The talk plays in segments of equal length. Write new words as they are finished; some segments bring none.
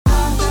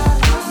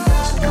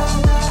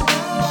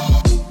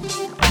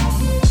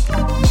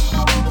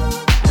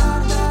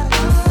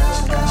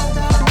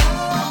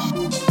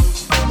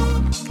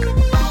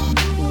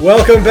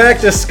Welcome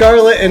back to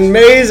Scarlet and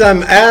Maize.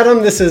 I'm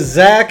Adam. This is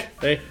Zach.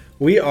 Hey.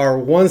 We are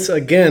once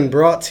again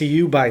brought to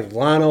you by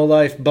Lano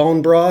Life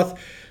Bone Broth.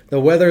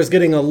 The weather is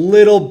getting a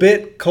little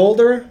bit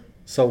colder,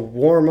 so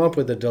warm up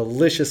with a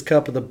delicious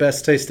cup of the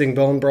best tasting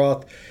bone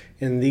broth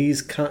in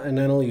these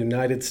continental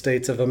United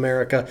States of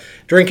America.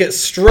 Drink it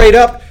straight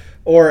up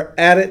or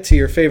add it to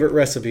your favorite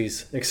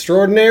recipes.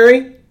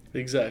 Extraordinary?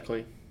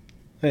 Exactly.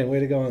 Hey,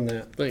 way to go on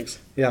that. Thanks.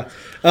 Yeah.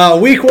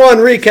 Week 1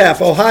 recap.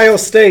 Ohio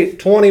State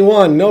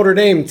 21, Notre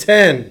Dame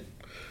 10.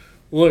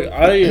 Look,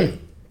 I'll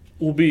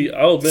admit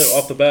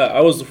off the bat,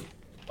 I was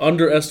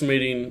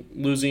underestimating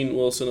losing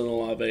Wilson and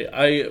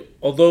Olave.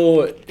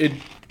 Although it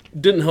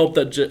didn't help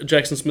that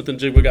Jackson Smith and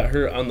Jigba got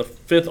hurt on the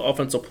 5th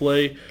offensive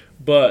play,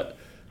 but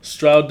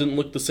Stroud didn't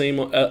look the same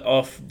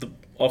off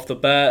the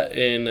bat,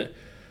 and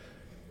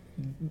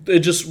it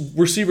just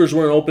receivers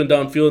weren't open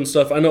downfield and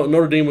stuff. I know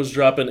Notre Dame was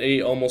dropping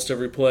 8 almost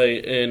every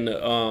play, and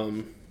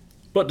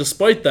but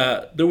despite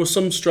that, there was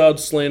some Stroud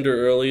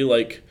slander early,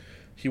 like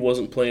he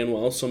wasn't playing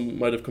well. Some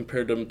might have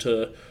compared him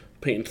to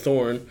Peyton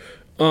Thorne,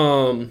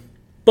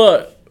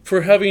 but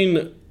for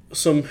having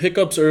some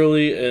hiccups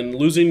early and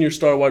losing your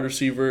star wide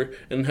receiver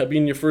and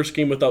being your first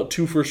game without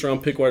 2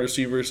 first-round pick wide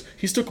receivers,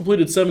 he still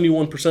completed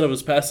 71% of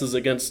his passes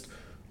against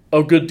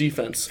a good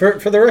defense. For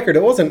the record,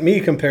 it wasn't me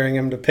comparing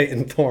him to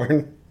Peyton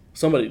Thorne.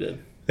 Somebody did.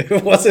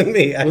 It wasn't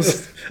me. I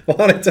just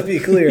wanted to be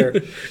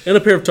clear. And a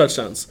pair of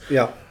touchdowns.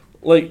 Yeah.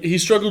 Like, he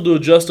struggled to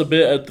adjust a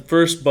bit at the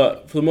first,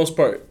 but for the most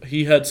part,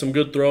 he had some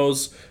good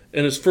throws.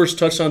 And his first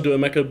touchdown to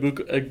Emeka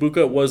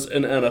Egbuka was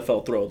an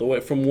NFL throw. The way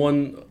from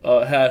one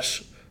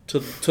hash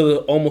to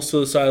almost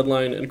to the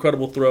sideline,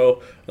 incredible throw.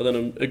 And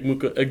then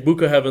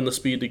Egbuka having the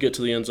speed to get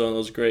to the end zone, that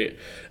was great.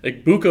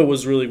 Egbuka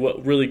was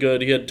really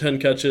good. He had 10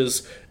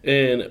 catches,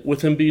 and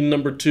with him being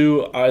number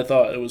 2, I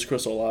thought it was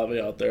Chris Olave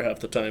out there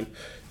half the time.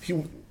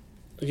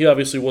 He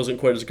obviously wasn't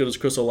quite as good as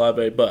Chris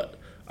Olave, but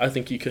I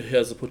think he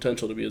has the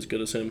potential to be as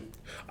good as him.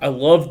 I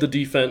loved the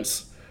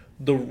defense.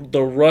 The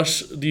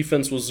rush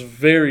defense was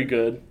very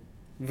good.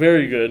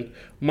 Very good.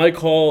 Mike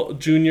Hall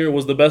Jr.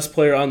 was the best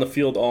player on the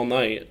field all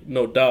night,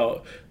 no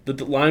doubt. The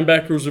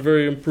linebackers were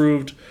very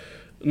improved.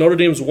 Notre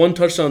Dame's 1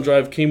 touchdown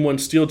drive came when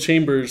Steele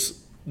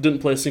Chambers didn't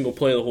play a single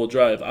play the whole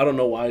drive. I don't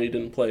know why he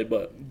didn't play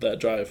that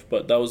drive,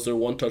 but that was their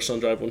 1 touchdown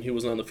drive when he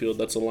was on the field.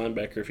 That's a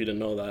linebacker if you didn't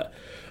know that.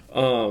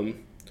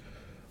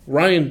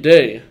 Ryan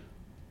Day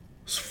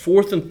was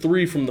 4th and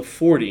 3 from the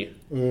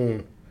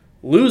 40.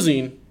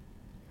 Losing,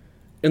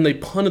 and they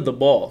punted the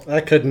ball. I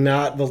could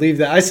not believe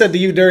that. I said to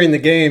you during the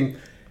game,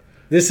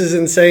 this is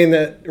insane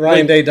that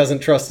Ryan Day doesn't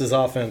trust his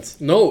offense.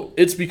 No,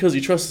 it's because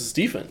he trusts his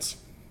defense.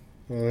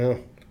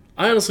 Well,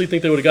 I honestly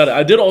think they would have got it.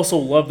 I did also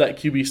love that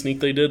QB sneak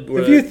they did.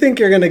 If you think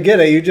you're going to get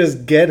it, you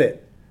just get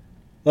it.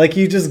 Like,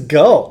 you just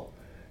go.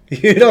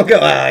 You don't go,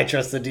 I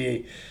trust the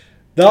D.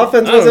 The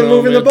offense wasn't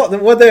moving the ball.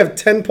 What, they have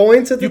 10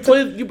 points at the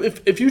time?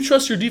 If you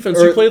trust your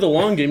defense, you play the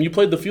long game. You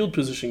played the field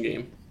position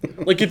game.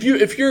 Like, if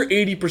you're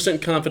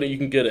 80% confident you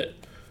can get it,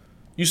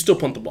 you still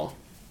punt the ball.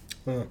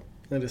 Oh,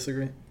 I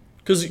disagree.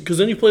 Because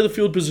then you play the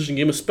field position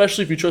game,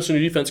 especially if you trust in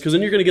your defense, because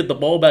then you're going to get the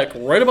ball back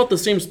right about the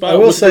same spot. I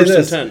will say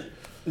this,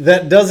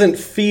 that doesn't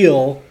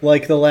feel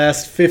like the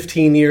last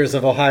 15 years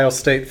of Ohio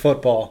State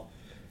football.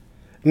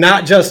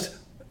 Not just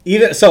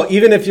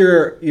even if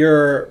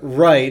you're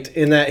right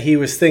in that he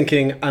was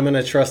thinking, I'm going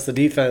to trust the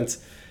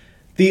defense,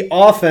 the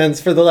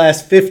offense for the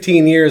last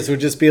 15 years would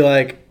just be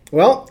like,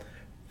 well,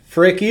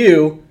 frick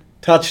you,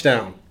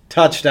 touchdown.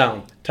 I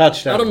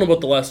don't know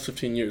about the last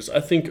 15 years. I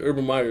think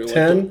Urban Meyer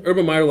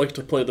liked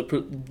to play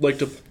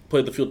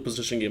the field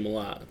position game a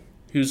lot.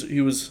 He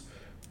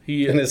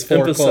in his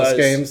 4 close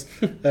games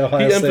at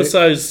Ohio State.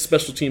 Emphasized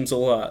special teams a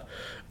lot.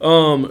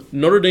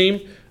 Notre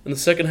Dame in the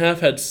second half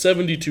had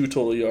 72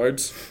 total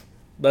yards.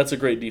 That's a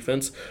great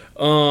defense.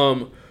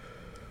 The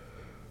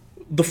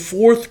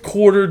 4th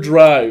quarter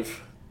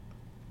drive,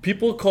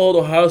 people called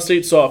Ohio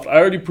State soft. I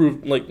already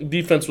proved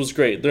defense was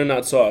great. They're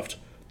not soft.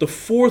 The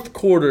 4th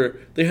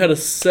quarter, they had a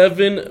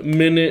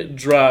 7-minute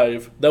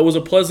drive. That was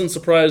a pleasant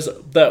surprise.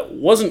 That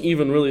wasn't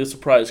even really a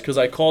surprise because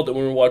I called it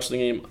when we were watching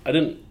the game.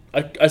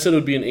 I said it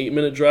would be an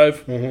 8-minute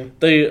drive. Mm-hmm.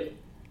 They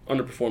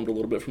underperformed a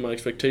little bit from my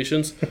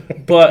expectations.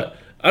 But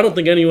I don't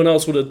think anyone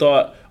else would have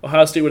thought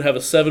Ohio State would have a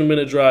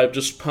 7-minute drive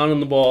just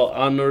pounding the ball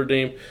on Notre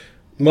Dame.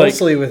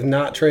 Mostly with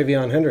not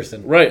Travion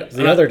Henderson. Right.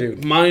 The other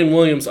dude. Mayan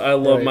Williams. I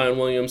love Mayan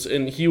Williams.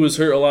 And he was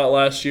hurt a lot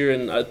last year,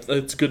 and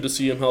it's good to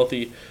see him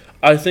healthy.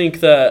 I think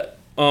that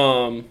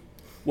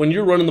when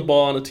you're running the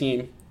ball on a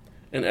team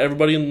and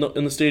everybody in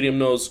the stadium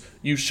knows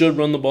you should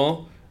run the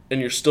ball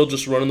and you're still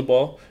just running the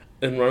ball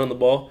and running the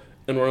ball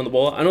and running the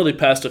ball. I know they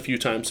passed a few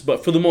times,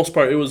 but for the most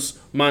part it was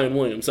Mayan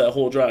Williams that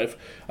whole drive.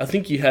 I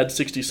think he had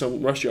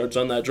 60-some rush yards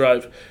on that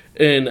drive.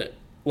 And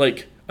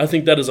I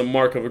think that is a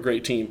mark of a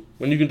great team.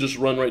 When you can just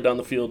run right down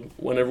the field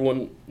when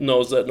everyone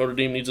knows that Notre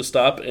Dame needs to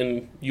stop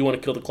and you want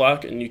to kill the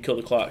clock and you kill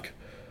the clock.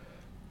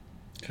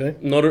 Okay.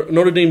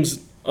 Notre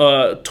Dame's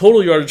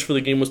total yardage for the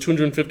game was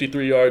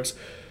 253 yards,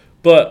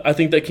 but I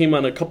think that came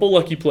on a couple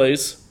lucky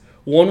plays.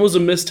 One was a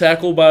missed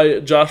tackle by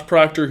Josh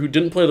Proctor, who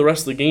didn't play the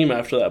rest of the game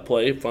after that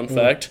play, fun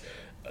fact.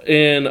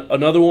 And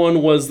another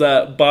one was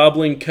that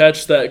bobbling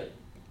catch that,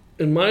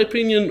 in my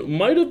opinion,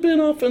 might have been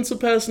offensive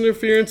pass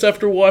interference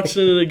after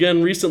watching it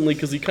again recently,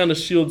 because he kind of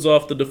shields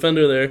off the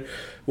defender there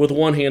with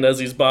one hand as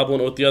he's bobbling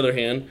it with the other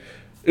hand.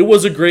 It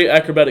was a great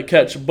acrobatic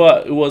catch,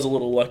 but it was a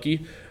little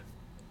lucky.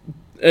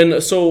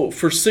 And so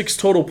for 6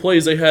 total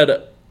plays, they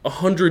had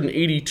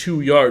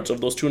 182 yards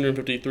of those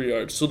 253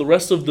 yards. So the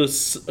rest of the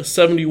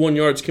 71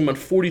 yards came on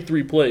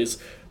 43 plays.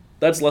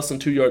 That's less than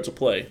 2 yards a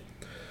play.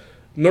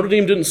 Notre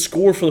Dame didn't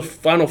score for the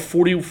final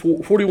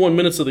 41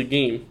 minutes of the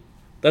game.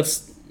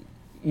 That's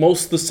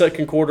most of the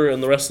second quarter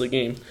and the rest of the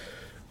game.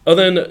 And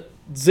then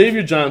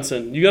Xavier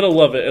Johnson, you got to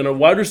love it. In a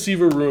wide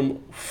receiver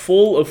room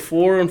full of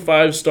 4 and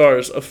 5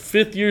 stars, a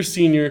fifth-year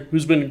senior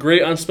who's been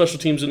great on special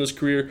teams in his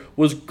career,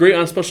 was great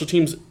on special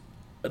teams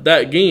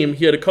that game.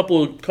 He had a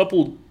couple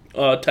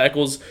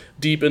tackles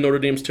deep in Notre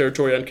Dame's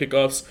territory on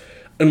kickoffs,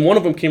 and one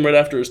of them came right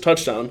after his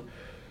touchdown.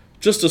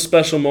 Just a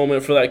special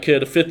moment for that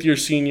kid, a fifth-year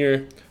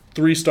senior,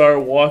 3-star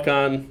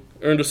walk-on,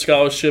 earned a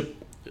scholarship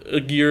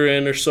a year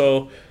in or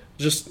so.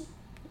 Just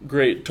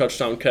great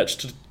touchdown catch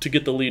to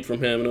get the lead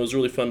from him, and it was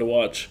really fun to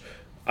watch.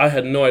 I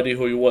had no idea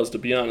who he was, to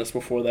be honest,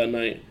 before that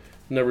night.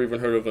 Never even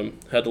heard of him.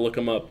 Had to look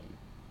him up.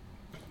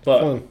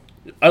 But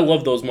I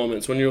love those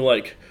moments when you're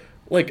like,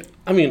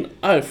 I mean,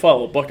 I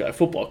follow Buckeye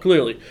football,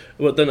 clearly.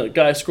 But then a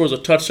guy scores a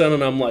touchdown,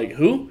 and I'm like,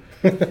 who?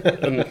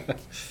 And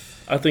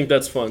I think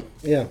that's fun.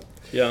 Yeah.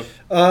 Yeah.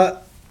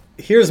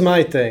 Here's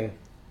my thing.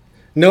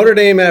 Notre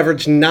Dame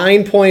averaged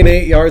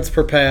 9.8 yards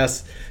per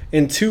pass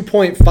and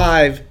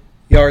 2.5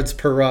 yards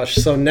per rush.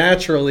 So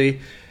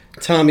naturally,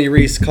 Tommy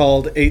Rees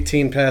called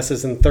 18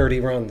 passes and 30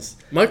 runs.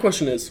 My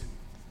question is,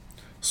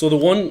 so the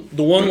one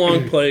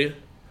long play,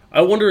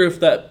 I wonder if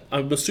that,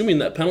 I'm assuming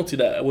that penalty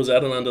that was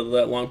added onto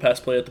that long pass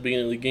play at the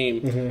beginning of the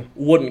game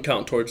wouldn't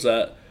count towards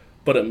that,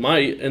 but it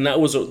might, and that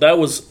was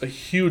a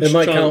huge It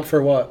might chunk count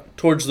for what?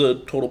 towards the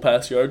total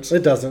pass yards.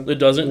 It doesn't. It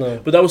doesn't?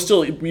 No. But that was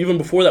still, even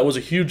before that, was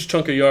a huge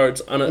chunk of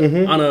yards on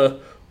a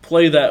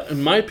play that,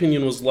 in my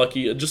opinion, was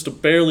lucky. Just a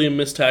barely a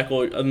missed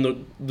tackle, and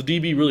the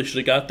DB really should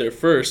have got there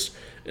first,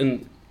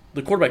 and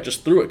the quarterback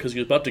just threw it because he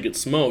was about to get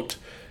smoked.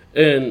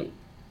 And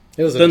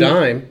it was a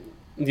dime.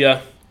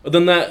 Yeah.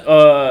 Then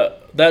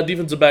that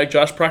defensive back,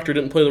 Josh Proctor,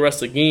 didn't play the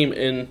rest of the game,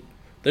 and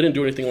they didn't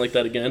do anything like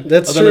that again.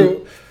 That's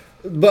true.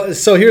 But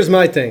so here's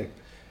my thing.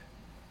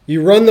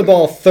 You run the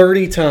ball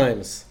 30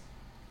 times.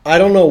 I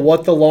don't know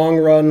what the long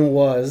run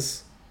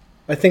was.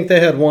 I think they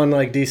had one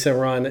decent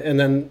run, and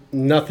then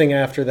nothing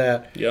after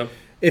that. Yeah.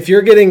 If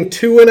you're getting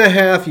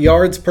 2.5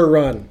 yards per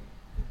run,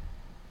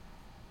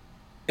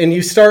 and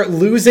you start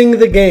losing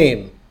the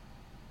game,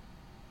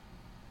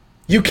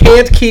 you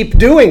can't keep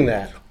doing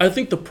that. I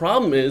think the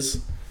problem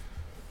is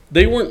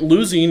they weren't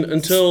losing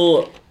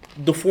until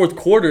the fourth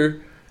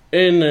quarter,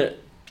 and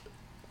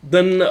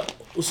then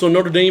so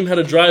Notre Dame had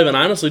a drive, and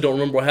I honestly don't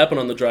remember what happened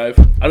on the drive.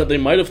 They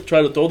might have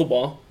tried to throw the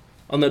ball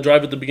on that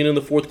drive at the beginning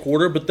of the fourth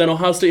quarter, but then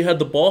Ohio State had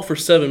the ball for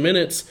 7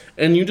 minutes,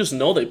 and you just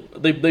know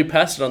they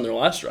passed it on their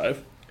last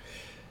drive.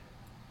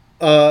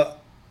 That's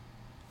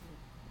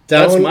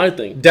my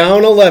thing.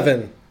 Down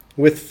 11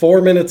 with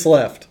 4 minutes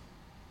left,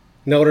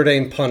 Notre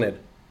Dame punted.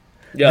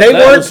 Yeah, they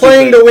weren't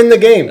playing to win the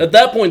game. At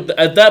that point,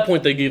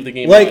 they gave the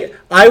game away.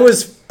 I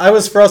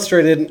was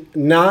frustrated,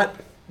 not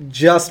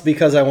just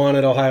because I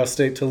wanted Ohio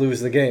State to lose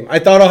the game. I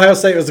thought Ohio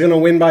State was going to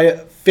win by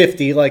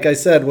 50, like I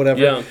said,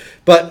 whatever. Yeah.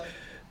 But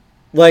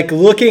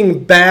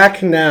looking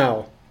back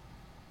now,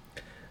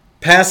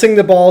 passing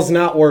the ball's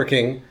not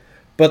working,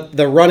 but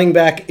the running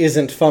back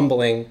isn't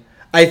fumbling.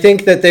 I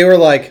think that they were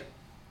like,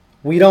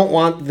 we don't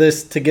want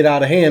this to get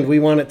out of hand. We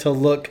want it to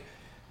look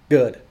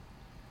good.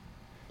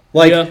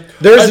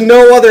 There's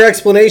no other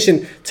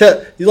explanation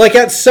to,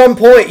 at some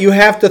point you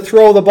have to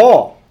throw the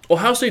ball.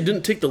 Ohio State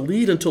didn't take the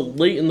lead until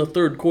late in the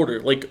third quarter,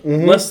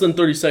 less than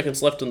 30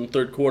 seconds left in the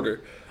third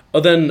quarter.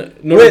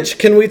 Rich,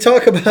 can we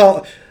talk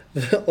about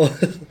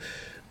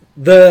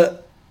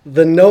the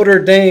Notre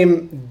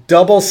Dame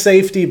double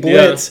safety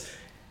blitz?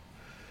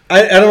 Yeah.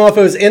 I don't know if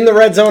it was in the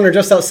red zone or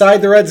just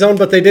outside the red zone,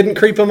 but they didn't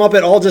creep them up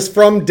at all, just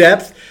from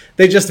depth.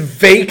 They just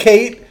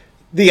vacate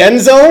the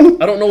end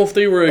zone. I don't know if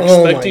they were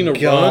expecting a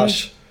run.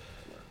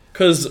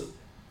 Because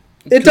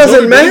it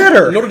doesn't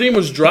matter. Notre Dame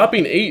was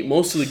dropping 8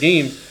 most of the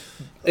game.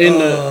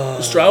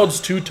 And Stroud's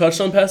 2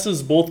 touchdown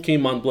passes both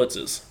came on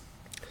blitzes.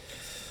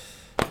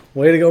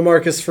 Way to go,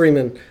 Marcus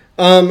Freeman.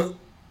 I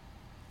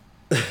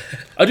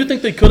do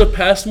think they could have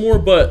passed more,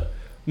 but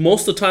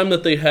most of the time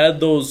that they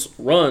had those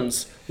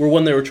runs were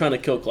when they were trying to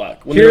kill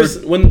clock.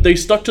 When they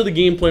stuck to the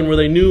game plan where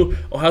they knew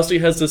Ohio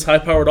State has this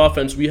high-powered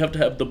offense, we have to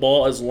have the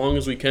ball as long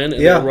as we can,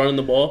 and they're running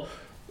the ball.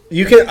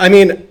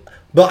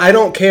 But I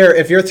don't care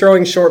if you're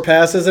throwing short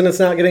passes and it's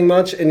not getting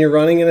much, and you're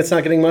running and it's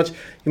not getting much.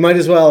 You might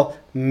as well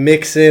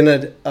mix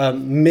in a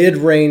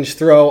mid-range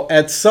throw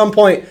at some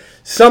point.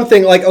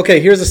 Something like, okay,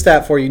 here's a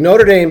stat for you.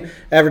 Notre Dame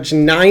averaged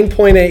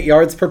 9.8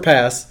 yards per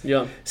pass.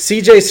 Yeah.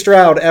 C.J.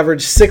 Stroud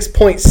averaged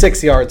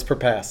 6.6 yards per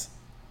pass.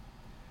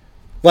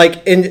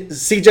 And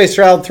C.J.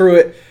 Stroud threw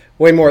it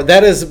way more.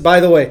 That is, by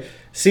the way,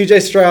 C.J.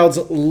 Stroud's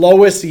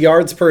lowest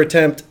yards per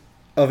attempt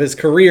of his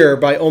career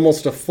by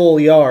almost a full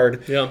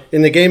yard. Yeah.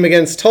 In the game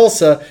against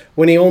Tulsa,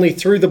 when he only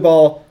threw the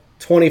ball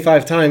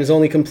 25 times,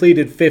 only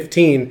completed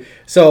 15.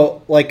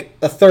 So, like,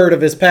 a third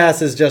of his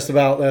passes just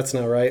about, that's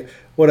not right,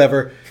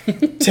 whatever.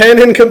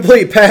 10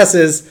 incomplete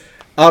passes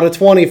out of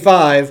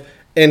 25,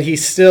 and he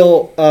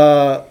still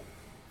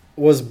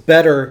was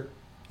better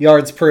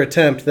yards per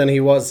attempt than he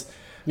was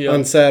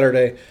on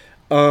Saturday.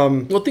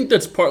 Well, I think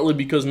that's partly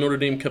because Notre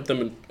Dame kept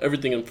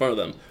everything in front of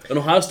them. And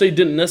Ohio State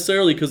didn't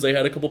necessarily, because they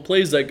had a couple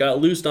plays that got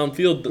loose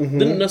downfield,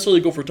 didn't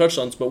necessarily go for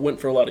touchdowns, but went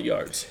for a lot of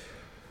yards.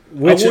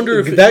 I wonder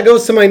if that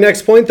goes to my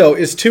next point, though.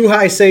 Is too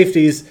high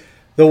safeties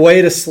the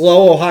way to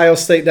slow Ohio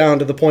State down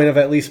to the point of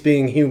at least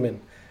being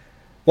human?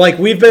 Like,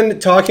 we've been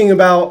talking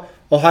about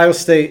Ohio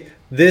State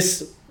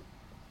this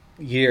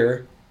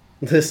year,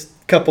 this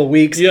couple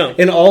weeks,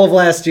 in all of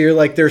last year,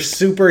 like their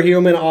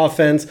superhuman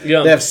offense.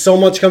 Yeah. They have so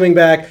much coming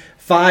back.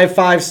 5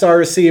 5-star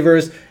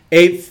receivers,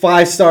 8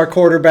 5-star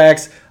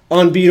quarterbacks,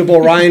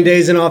 unbeatable. Ryan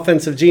Day's an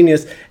offensive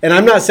genius. And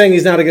I'm not saying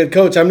he's not a good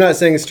coach. I'm not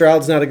saying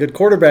Stroud's not a good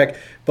quarterback.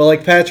 But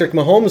like Patrick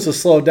Mahomes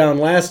was slowed down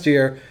last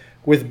year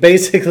with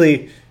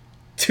basically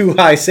 2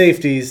 high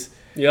safeties.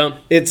 Yeah.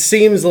 It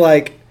seems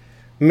like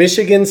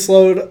Michigan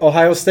slowed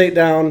Ohio State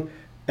down,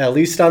 at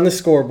least on the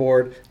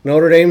scoreboard.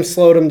 Notre Dame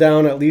slowed them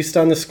down, at least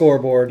on the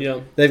scoreboard. Yeah.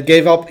 They've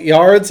gave up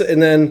yards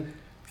and then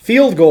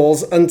field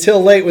goals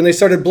until late when they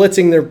started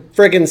blitzing their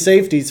friggin'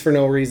 safeties for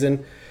no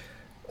reason.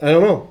 I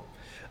don't know.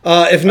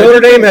 If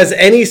Notre Dame has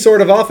any sort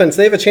of offense,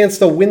 they have a chance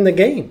to win the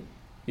game.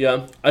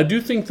 Yeah. I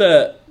do think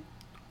that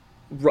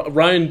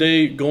Ryan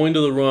Day going to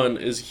the run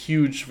is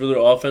huge for their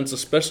offense,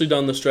 especially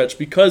down the stretch,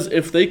 because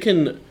if they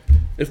can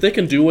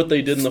do what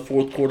they did in the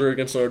fourth quarter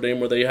against Notre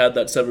Dame where they had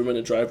that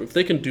 7-minute drive, if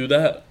they can do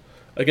that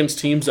against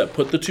teams that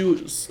put the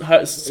 2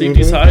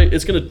 safeties high,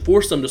 it's going to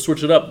force them to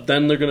switch it up.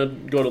 Then they're going to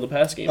go to the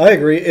pass game. I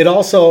agree. It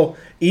also,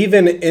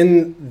 even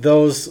in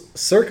those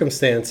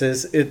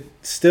circumstances, it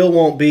still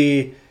won't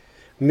be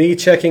me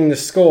checking the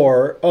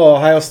score. Oh,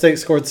 Ohio State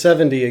scored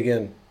 70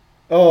 again.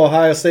 Oh,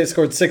 Ohio State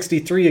scored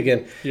 63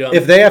 again. Yeah.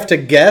 If they have to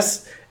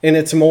guess and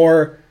it's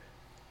more,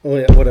 well,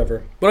 yeah,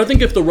 whatever. But I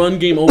think if the run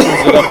game opens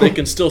it up, they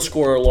can still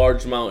score a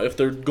large amount. If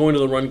they're going to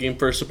the run game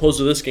first, opposed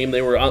to this game,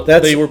 they were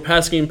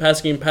pass game,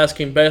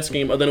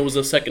 and then it was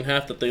the second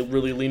half that they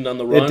really leaned on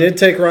the run. It did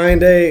take Ryan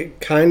Day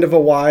kind of a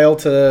while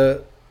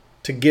to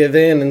give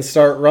in and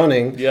start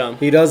running. Yeah.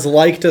 He does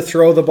like to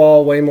throw the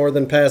ball way more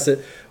than pass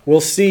it.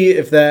 We'll see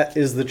if that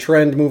is the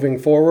trend moving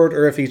forward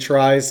or if he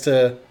tries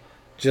to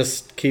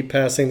just keep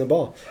passing the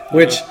ball,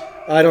 which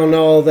I don't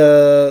know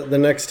the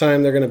next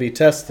time they're going to be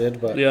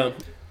tested. But yeah.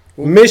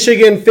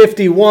 Michigan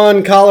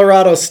 51,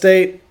 Colorado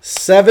State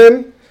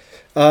 7.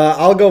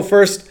 I'll go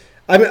first.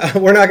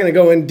 We're not going to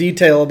go in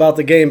detail about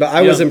the game, but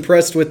I was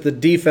impressed with the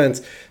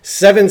defense.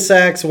 7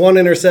 sacks, 1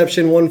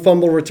 interception, 1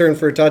 fumble return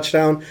for a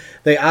touchdown.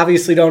 They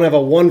obviously don't have a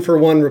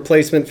 1-for-1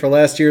 replacement for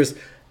last year's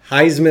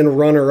Heisman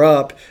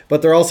runner-up,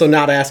 but they're also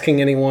not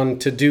asking anyone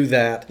to do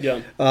that.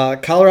 Yeah.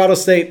 Colorado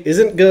State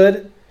isn't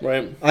good.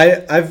 Right.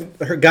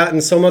 I've gotten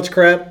so much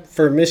crap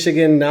for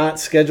Michigan not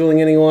scheduling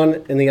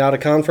anyone in the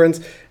out-of-conference,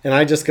 and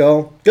I just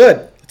go,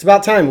 good. It's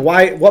about time.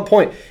 Why? What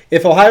point?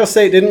 If Ohio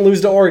State didn't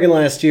lose to Oregon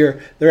last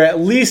year, there at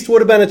least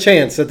would have been a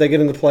chance that they get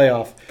in the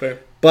playoff. Fair.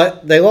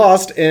 But they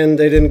lost, and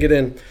they didn't get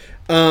in.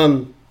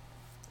 But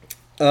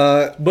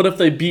if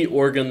they beat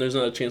Oregon, there's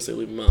not a chance they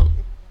leave them out.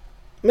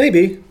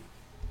 Maybe.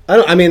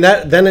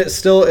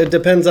 It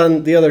depends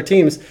on the other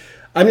teams.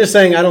 I'm just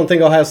saying I don't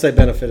think Ohio State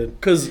benefited.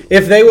 Because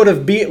if they would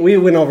have we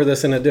went over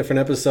this in a different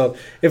episode.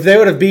 If they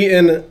would have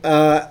beaten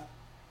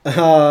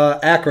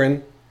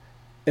Akron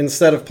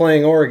instead of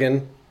playing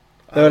Oregon,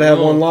 they would have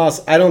 1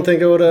 loss. I don't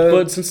think it would have.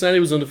 But Cincinnati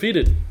was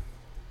undefeated.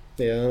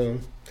 Yeah, I don't know.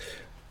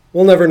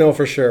 We'll never know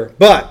for sure.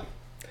 But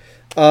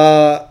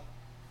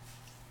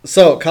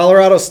so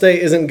Colorado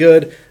State isn't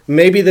good.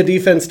 Maybe the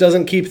defense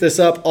doesn't keep this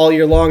up all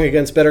year long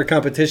against better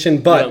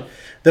competition, but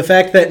the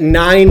fact that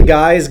 9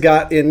 guys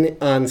got in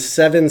on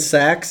 7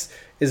 sacks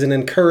is an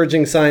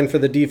encouraging sign for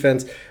the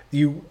defense.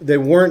 They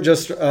weren't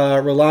just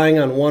relying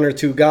on 1 or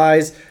 2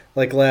 guys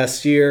like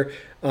last year,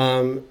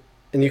 and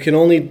you can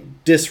only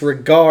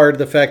disregard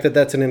the fact that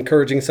that's an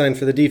encouraging sign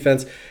for the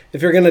defense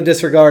if you're going to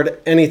disregard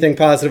anything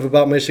positive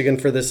about Michigan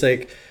for the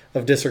sake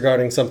of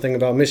disregarding something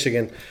about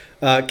Michigan.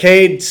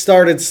 Cade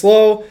started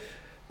slow.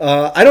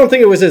 I don't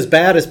think it was as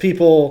bad as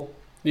people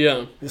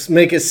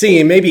make it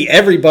seem. Maybe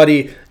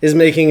everybody is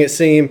making it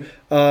seem.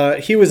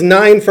 He was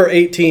 9 for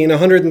 18,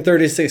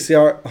 136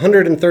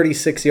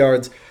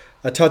 yards,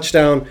 a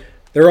touchdown.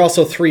 There were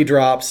also 3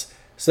 drops,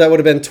 so that would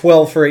have been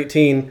 12 for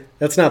 18.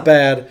 That's not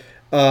bad.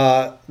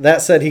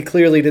 That said, he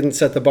clearly didn't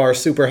set the bar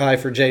super high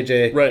for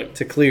JJ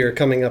to clear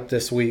coming up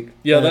this week.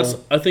 Yeah,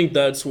 I think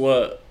that's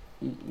where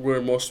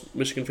most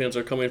Michigan fans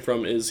are coming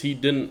from is he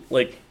didn't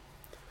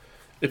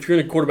if you're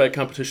in a quarterback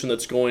competition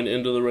that's going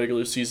into the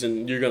regular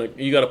season, you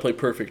got to play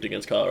perfect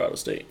against Colorado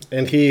State.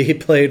 And he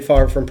played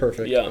far from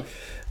perfect. Yeah.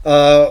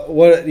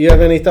 What you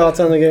have any thoughts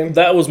on the game?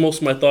 That was most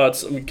of my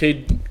thoughts. I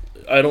mean,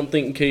 I don't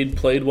think Cade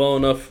played well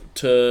enough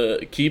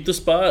to keep the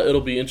spot.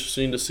 It'll be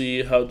interesting to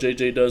see how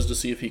JJ does to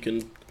see if he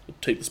can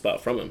take the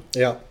spot from him.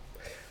 Yeah.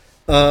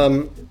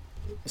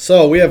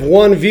 So we have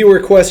one viewer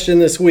question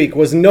this week.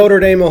 Was Notre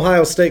Dame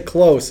Ohio State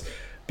close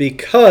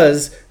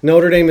because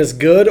Notre Dame is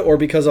good or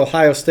because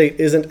Ohio State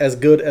isn't as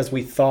good as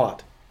we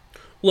thought?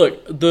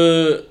 Look,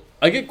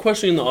 I get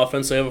questioning the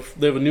offense. They have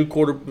a new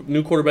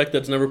quarterback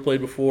that's never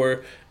played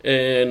before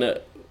and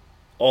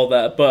all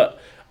that, but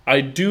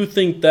I do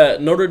think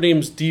that Notre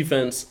Dame's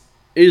defense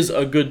is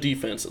a good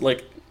defense.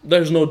 Like,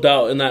 there's no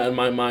doubt in that in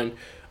my mind.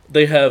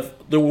 They're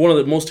one of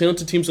the most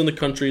talented teams in the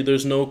country.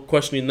 There's no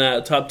questioning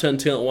that. Top 10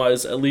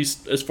 talent-wise, at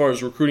least as far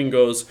as recruiting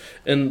goes.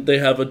 And they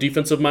have a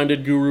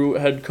defensive-minded guru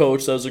head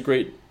coach. That was a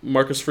great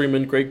Marcus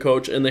Freeman, great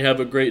coach. And they have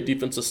a great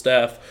defensive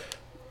staff.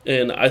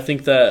 And I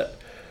think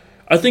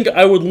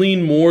I would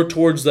lean more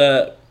towards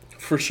that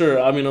for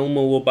sure. I mean, I'm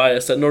a little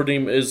biased that Notre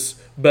Dame is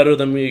better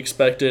than we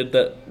expected,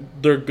 that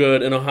they're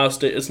good. And Ohio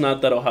State, it's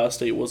not that Ohio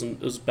State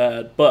wasn't as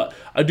bad. But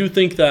I do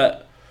think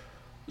that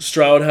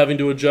Stroud having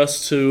to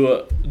adjust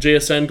to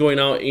JSN going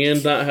out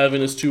and not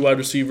having his two wide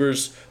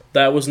receivers,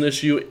 that was an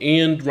issue.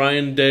 And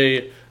Ryan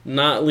Day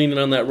not leaning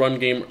on that run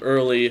game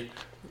early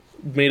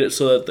made it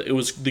so that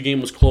the game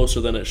was closer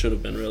than it should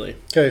have been, really.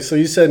 Okay, so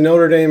you said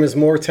Notre Dame is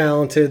more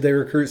talented. They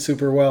recruit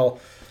super well.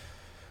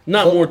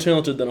 Not more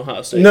talented than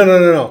Ohio State.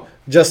 No.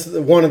 Just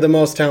one of the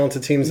most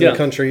talented teams in the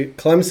country.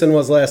 Clemson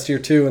was last year,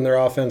 too, and their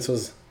offense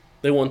was...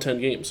 They won 10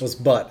 games. Was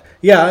butt.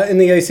 Yeah, in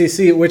the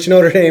ACC, which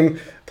Notre Dame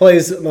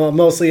plays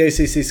mostly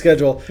ACC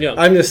schedule. Yeah.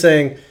 I'm just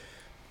saying,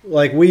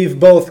 like, we've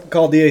both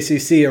called the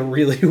ACC a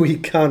really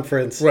weak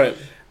conference. Right.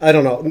 I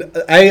don't know.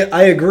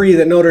 I agree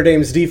that Notre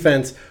Dame's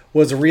defense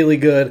was really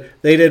good.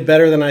 They did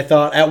better than I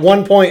thought. At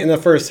one point in the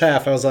first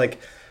half, I was like,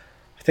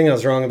 I think I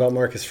was wrong about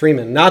Marcus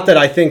Freeman. Not that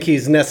I think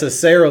he's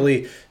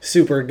necessarily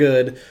super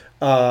good,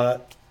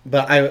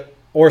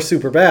 or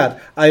super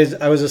bad.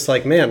 I was just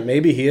like, man,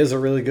 maybe he is a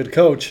really good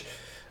coach.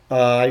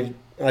 I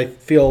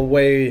feel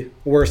way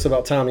worse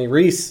about Tommy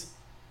Rees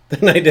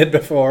than I did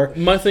before.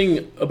 My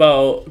thing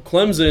about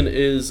Clemson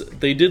is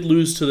they did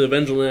lose to the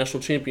eventual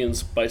national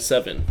champions by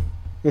 7.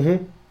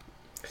 Mm-hmm.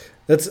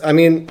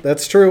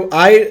 That's true.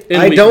 I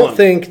don't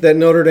think that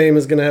Notre Dame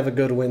is going to have a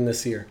good win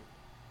this year.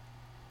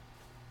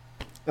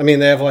 I mean,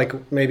 they have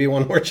like maybe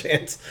one more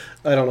chance.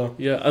 I don't know.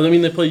 Yeah, I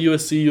mean they play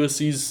USC.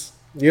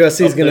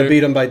 USC's going to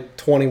beat them by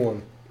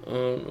 21. I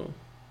don't know.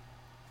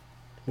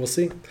 We'll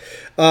see.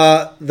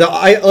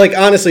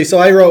 Honestly, so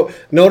I wrote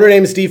Notre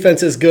Dame's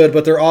defense is good,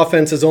 but their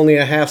offense is only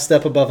a half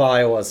step above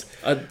Iowa's,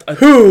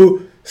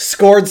 who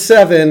scored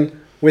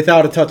 7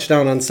 without a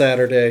touchdown on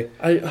Saturday.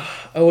 I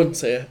wouldn't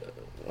say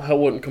I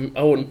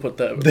wouldn't put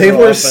that. They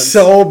were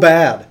so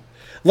bad.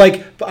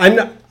 Like,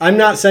 I'm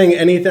not saying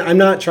anything. I'm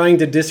not trying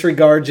to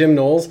disregard Jim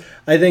Knowles.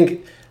 I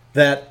think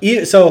that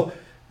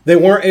they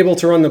weren't able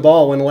to run the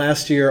ball when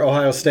last year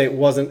Ohio State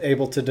wasn't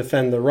able to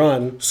defend the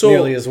run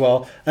nearly as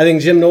well. I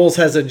think Jim Knowles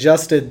has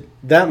adjusted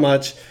that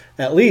much,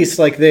 at least.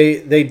 Like,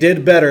 they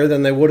did better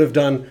than they would have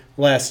done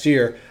last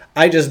year.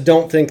 I just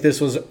don't think this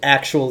was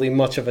actually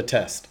much of a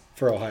test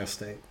for Ohio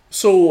State.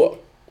 So,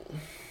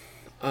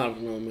 I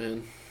don't know,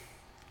 man.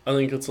 I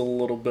think it's a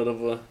little bit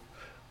of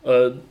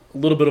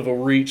a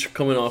reach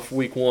coming off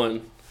week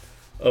 1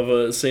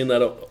 of saying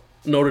that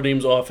Notre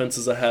Dame's offense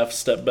is a half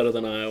step better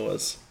than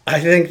Iowa's. I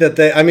think that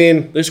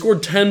they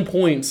scored 10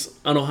 points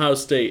on Ohio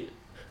State.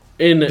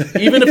 And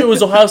even if it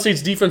was Ohio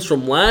State's defense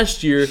from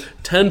last year,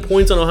 10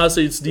 points on Ohio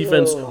State's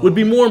defense would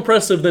be more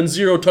impressive than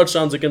 0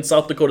 touchdowns against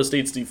South Dakota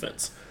State's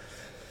defense.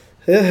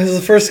 Yeah, it was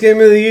the first game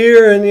of the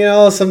year,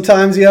 and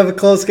sometimes you have a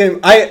close game.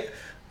 I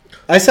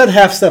said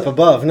half step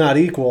above, not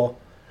equal.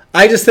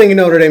 I just think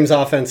Notre Dame's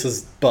offense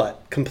is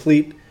butt.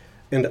 Complete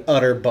and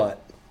utter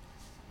butt.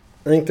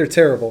 I think they're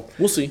terrible.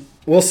 We'll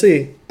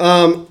see.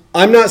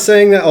 I'm not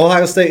saying that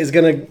Ohio State is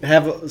going to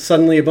have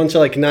suddenly a bunch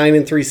of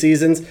 9-3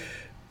 seasons,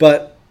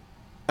 but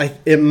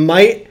it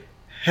might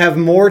have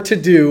more to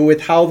do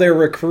with how they're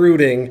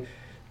recruiting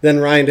than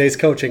Ryan Day's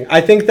coaching.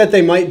 I think that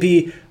they might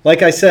be,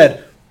 like I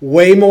said,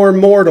 way more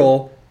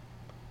mortal.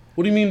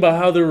 What do you mean by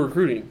how they're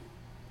recruiting?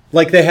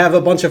 Like, they have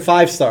a bunch of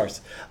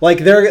 5-stars. Like,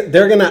 they're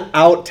going to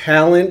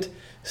out-talent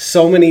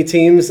so many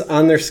teams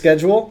on their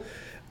schedule,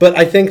 but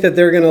I think that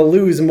they're going to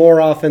lose more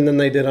often than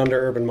they did under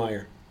Urban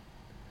Meyer.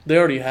 They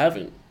already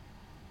haven't.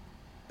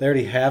 They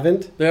already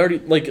haven't?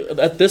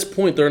 At this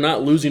point, they're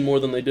not losing more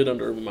than they did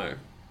under Urban Meyer.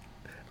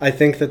 I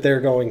think that they're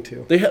going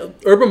to.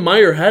 Urban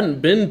Meyer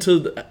hadn't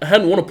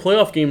won a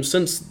playoff game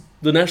since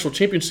the national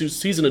championship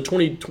season of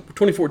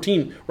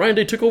 2014. Ryan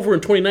Day took over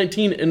in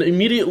 2019 and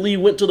immediately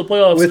went to the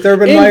playoffs with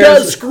Urban and Meyer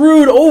got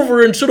screwed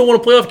over and should have won a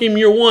playoff game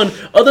year 1,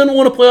 other than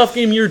won a playoff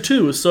game year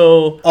 2.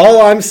 So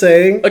all I'm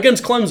saying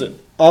against Clemson.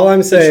 All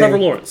I'm saying Trevor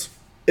Lawrence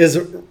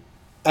is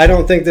I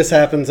don't think this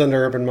happens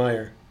under Urban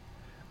Meyer.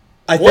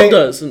 What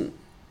does?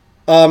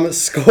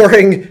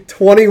 Scoring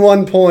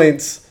 21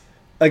 points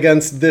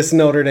against this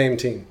Notre Dame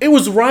team. It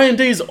was Ryan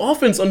Day's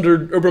offense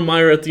under Urban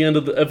Meyer at the end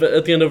of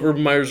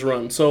Urban Meyer's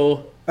run.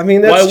 So I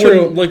mean, that's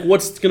true. Like,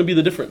 what's going to be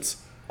the difference?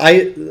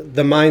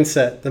 The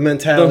mindset, the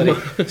mentality.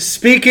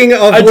 Speaking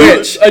of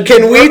which,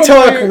 can we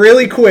talk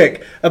really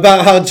quick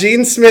about how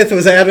Gene Smith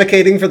was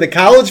advocating for the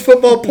college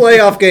football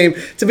playoff game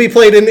to be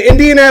played in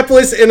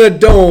Indianapolis in a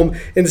dome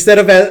instead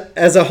of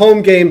as a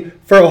home game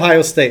for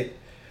Ohio State?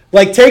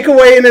 Like, take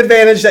away an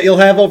advantage that you'll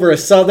have over a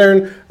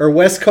Southern or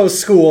West Coast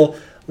school.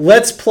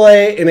 Let's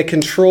play in a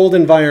controlled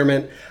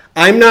environment.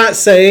 I'm not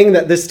saying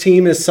that this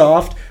team is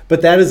soft,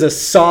 but that is a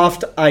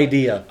soft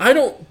idea.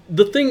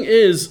 The thing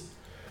is,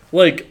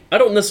 like, I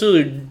don't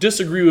necessarily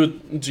disagree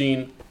with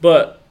Gene,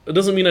 but it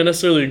doesn't mean I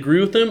necessarily agree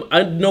with him.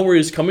 I know where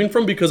he's coming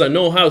from because I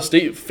know Ohio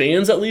State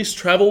fans at least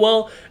travel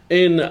well.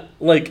 And,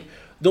 like,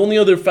 the only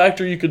other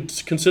factor you could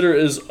consider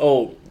is,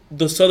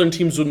 the Southern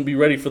teams wouldn't be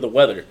ready for the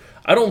weather.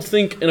 I don't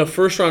think in a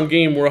first-round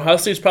game where Ohio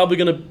State's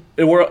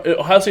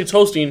Ohio State's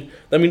hosting,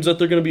 that means that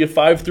they're going to be a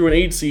 5 through an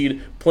 8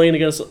 seed playing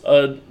against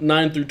a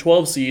 9 through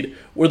 12 seed,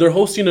 where they're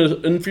hosting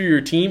an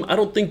inferior team. I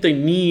don't think they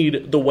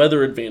need the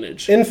weather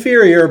advantage.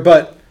 Inferior,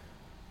 but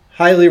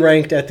highly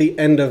ranked at the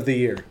end of the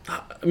year.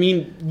 I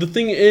mean, the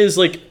thing is,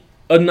 like,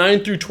 a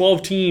 9 through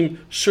 12 team,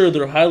 sure,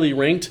 they're highly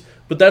ranked,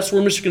 but that's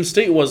where Michigan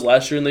State was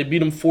last year, and they beat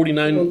them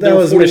 49. Well, that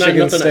was 49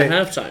 nothing State.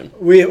 at halftime.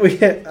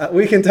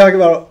 We can talk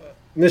about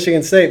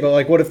Michigan State, but,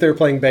 like, what if they were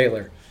playing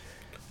Baylor?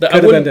 Could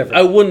have been different.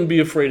 I wouldn't be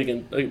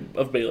afraid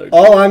of Baylor.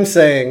 All I'm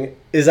saying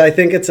is I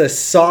think it's a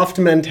soft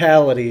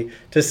mentality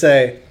to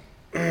say,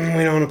 we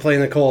don't want to play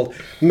in the cold.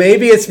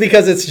 Maybe it's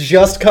because it's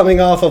just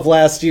coming off of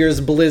last year's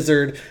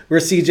blizzard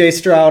where C.J.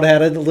 Stroud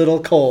had a little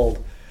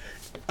cold.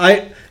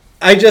 I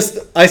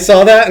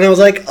saw that and I was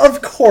like,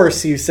 of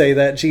course you say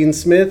that, Gene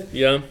Smith.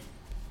 Yeah.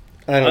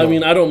 I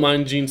mean, I don't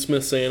mind Gene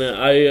Smith saying it.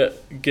 I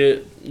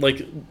get,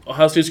 like,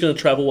 Ohio State's going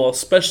to travel well,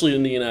 especially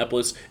in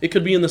Indianapolis. It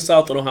could be in the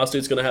South and Ohio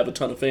State's going to have a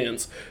ton of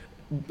fans,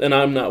 and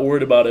I'm not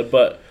worried about it.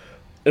 But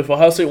if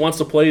Ohio State wants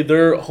to play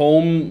their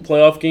home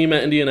playoff game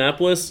at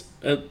Indianapolis,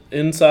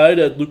 inside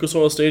at Lucas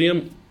Oil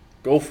Stadium,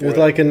 go for it. With,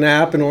 like, a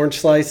nap and orange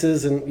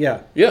slices and,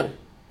 yeah. Yeah.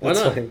 Why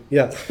That's not? fine.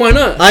 Yeah. Why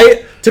not?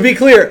 To be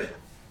clear,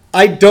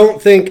 I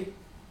don't think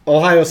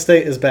Ohio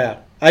State is bad.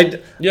 I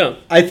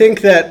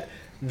think that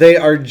they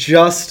are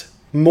just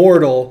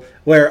mortal,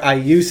 where I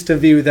used to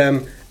view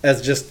them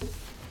as just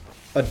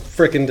a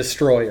freaking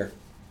destroyer.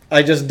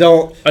 I just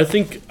don't. I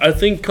think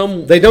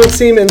They don't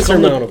seem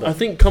insurmountable. I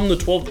think come the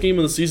 12th game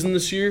of the season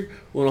this year,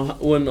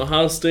 when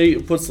Ohio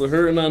State puts the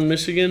hurting on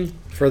Michigan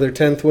for their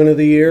 10th win of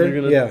the year,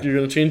 you're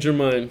gonna change your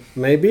mind.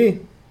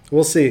 Maybe.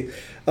 We'll see.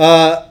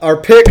 Our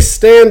pick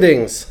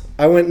standings.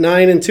 I went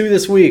 9-2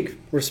 this week.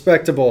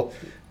 Respectable.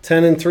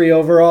 10-3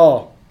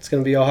 overall. It's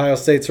going to be Ohio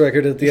State's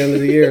record at the end of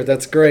the year.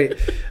 That's great.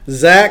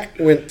 Zach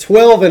went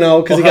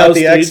 12-0 because he got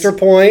the extra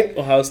point.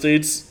 Ohio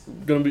State's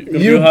going to be.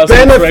 You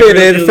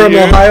benefited from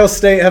Ohio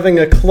State having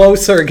a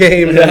closer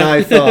game than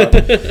I thought.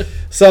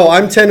 So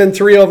I'm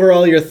 10-3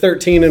 overall. You're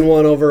 13-1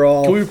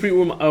 overall. Can we repeat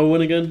what I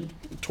win again?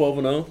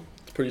 12-0.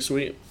 It's pretty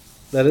sweet.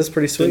 That is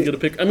pretty sweet. Didn't get a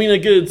pick. I mean, I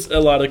get it's a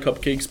lot of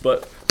cupcakes,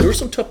 but there were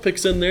some tough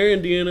picks in there.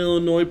 Indiana,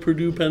 Illinois,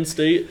 Purdue, Penn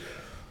State.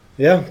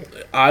 Yeah.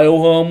 Iowa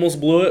almost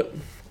blew it.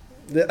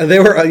 They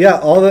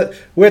were,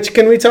 which,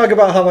 can we talk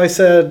about how I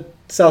said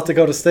South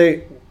Dakota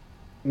State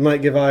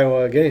might give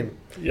Iowa a game?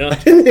 Yeah. I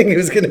didn't think it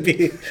was going to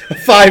be a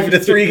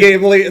 5-3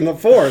 game late in the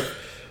fourth.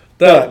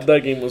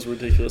 That game was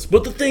ridiculous.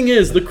 But the thing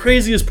is, the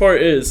craziest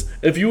part is,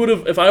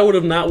 if I would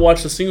have not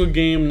watched a single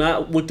game,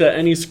 not looked at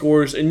any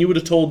scores, and you would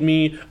have told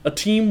me a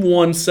team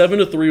won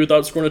 7-3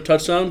 without scoring a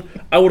touchdown,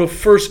 I would have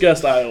first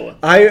guessed Iowa.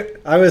 I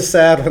was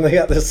sad when they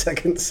got the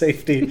second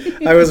safety.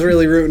 I was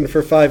really rooting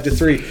for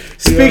 5-3.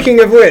 Speaking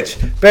of which,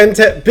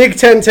 Big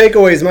Ten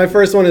takeaways. My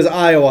first one is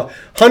Iowa.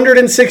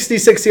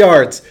 166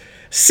 yards.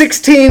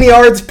 16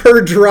 yards per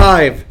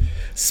drive.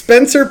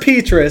 Spencer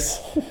Petras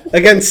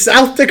against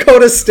South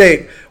Dakota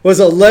State was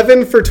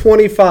 11 for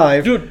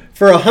 25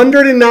 for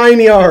 109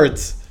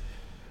 yards.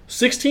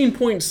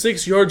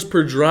 16.6 yards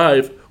per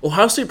drive.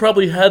 Ohio State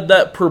probably had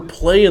that per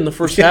play in the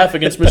first half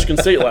against Michigan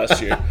State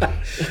last year.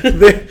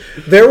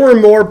 There were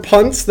more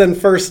punts than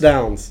first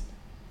downs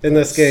in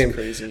this game.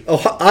 Crazy.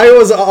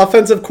 Iowa's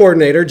offensive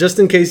coordinator, just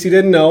in case you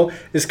didn't know,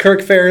 is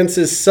Kirk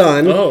Ferentz's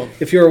son. Oh.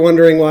 If you were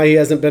wondering why he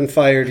hasn't been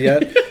fired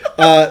yet.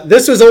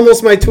 This was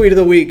almost my tweet of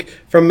the week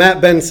from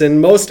Matt Benson.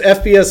 Most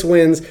FBS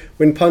wins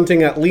when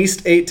punting at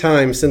least 8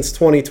 times since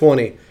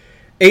 2020.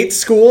 8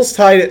 schools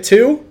tied at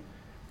 2.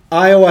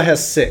 Iowa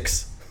has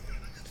 6.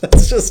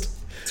 That's just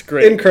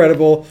great.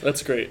 Incredible.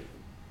 That's great.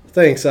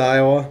 Thanks,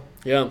 Iowa.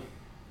 Yeah.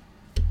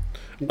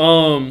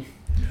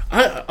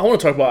 I want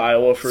to talk about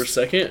Iowa for a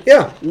second.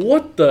 Yeah.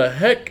 What the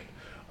heck?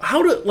 I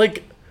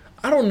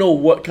don't know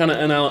what kind of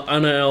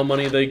NIL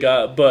money they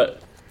got, but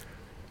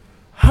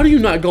how do you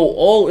not go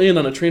all in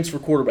on a transfer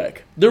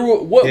quarterback?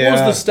 What was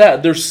the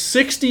stat? There's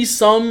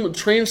 60-some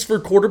transfer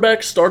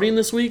quarterbacks starting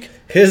this week?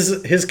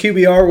 His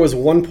QBR was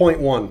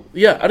 1.1.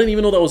 Yeah, I didn't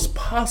even know that was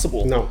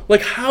possible. No.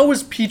 Like, how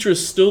is Petras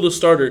still the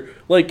starter?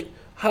 Like,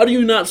 how do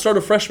you not start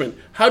a freshman?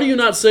 How do you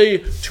not say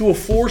to a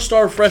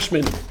 4-star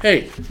freshman,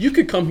 hey, you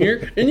could come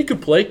here and you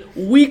could play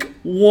week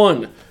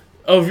 1?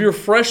 of your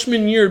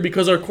freshman year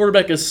because our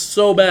quarterback is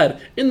so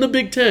bad in the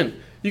Big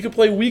Ten. You could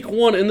play week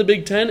 1 in the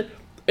Big Ten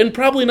and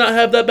probably not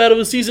have that bad of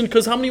a season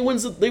because how many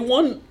wins did they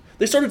won?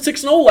 They started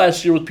 6-0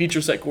 last year with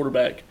Petrus at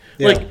quarterback.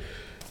 Yeah. Like,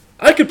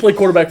 I could play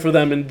quarterback for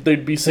them and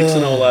they'd be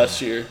 6-0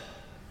 last year.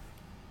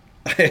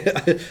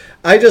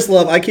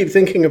 I keep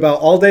thinking about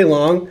all day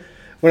long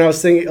when I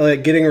was thinking,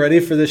 like, getting ready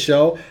for the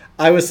show,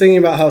 I was thinking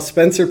about how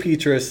Spencer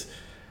Petrus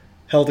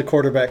held a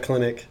quarterback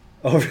clinic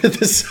over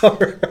the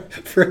summer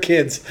for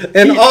kids.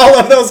 And all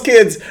of those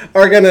kids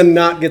are going to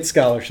not get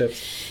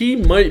scholarships. He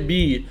might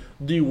be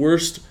the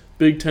worst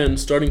Big Ten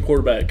starting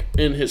quarterback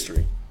in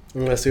history.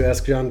 Unless you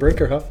ask John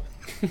Brinkerhoff.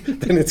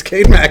 Then it's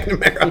Cade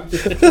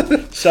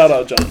McNamara. Shout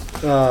out,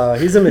 John.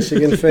 He's a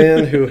Michigan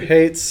fan who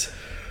hates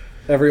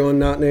everyone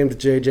not named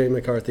J.J.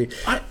 McCarthy.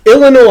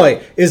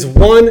 Illinois is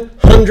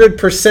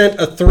 100%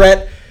 a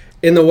threat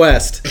in the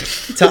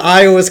West to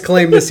Iowa's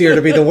claim this year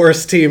to be the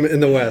worst team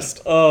in the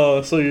West.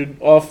 Oh, so you're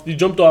off. You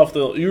jumped off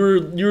the. You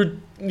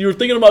were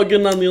thinking about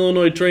getting on the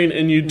Illinois train,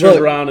 and you turned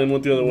around and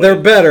went the other way. They're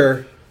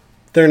better.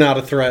 They're not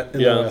a threat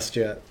in the West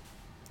yet.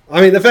 I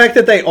mean, the fact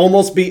that they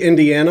almost beat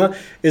Indiana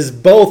is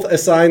both a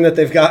sign that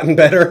they've gotten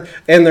better,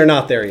 and they're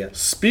not there yet.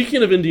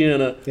 Speaking of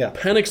Indiana,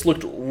 Penix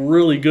looked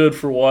really good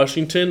for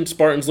Washington.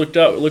 Spartans look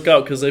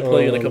out because they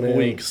play in a couple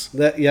weeks.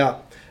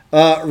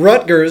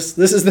 Rutgers.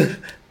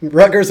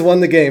 Rutgers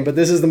won the game, but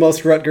this is the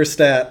most Rutgers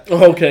stat.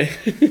 Oh, okay.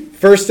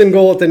 First and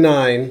goal at the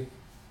 9.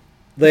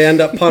 They end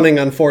up punting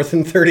on 4th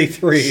and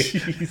 33.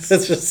 Jeez.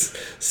 That's just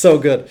so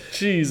good.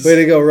 Jeez. Way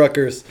to go,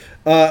 Rutgers.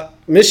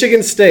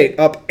 Michigan State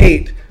up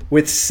 8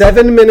 with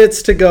 7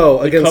 minutes to go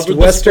against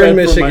Western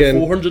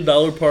Michigan. For my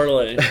 $400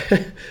 parlay.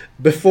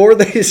 Before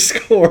they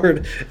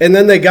scored, and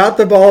then they got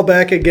the ball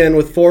back again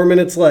with 4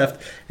 minutes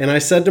left. And I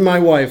said to my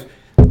wife,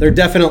 they're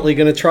definitely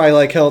going to try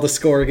like hell to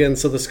score again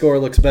so the score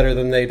looks better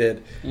than they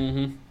did.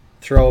 Mm-hmm.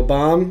 Throw a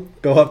bomb,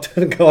 go up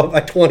by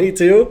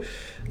 22.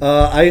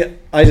 I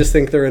just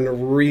think they're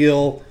in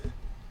real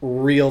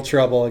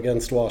trouble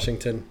against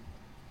Washington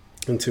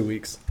in 2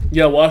 weeks.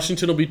 Yeah,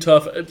 Washington will be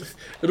tough.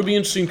 It'll be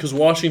interesting because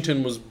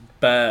Washington was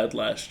bad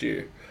last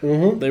year.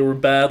 Mm-hmm. They were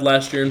bad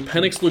last year, and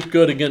Penix looked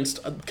good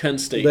against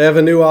Kent State. They have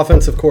a new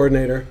offensive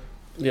coordinator.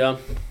 Yeah.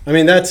 I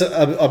mean, that's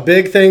a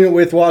big thing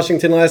with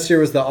Washington last year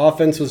was the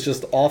offense was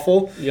just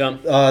awful. Yeah.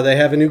 They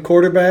have a new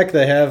quarterback.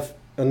 They have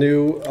a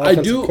new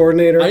offensive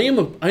coordinator. I am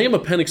a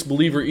Penix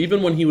believer.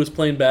 Even when he was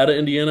playing bad at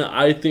Indiana,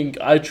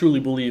 I truly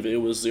believe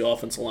it was the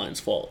offensive line's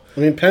fault.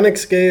 I mean,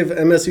 Penix gave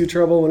MSU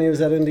trouble when he was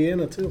at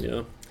Indiana, too.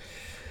 Yeah.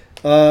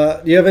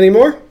 Do you have any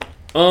more?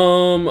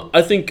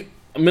 I think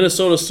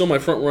Minnesota's still my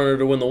front runner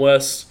to win the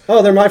West.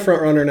 Oh, they're my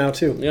front runner now,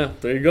 too. Yeah,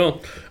 there you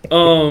go.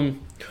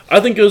 I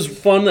think it was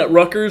fun that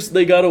Rutgers,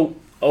 they got a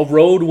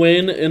road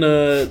win in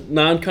a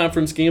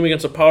non-conference game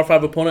against a Power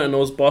 5 opponent, and it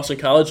was Boston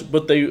College,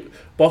 but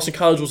Boston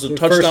College was a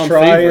touchdown first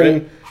try favorite.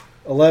 In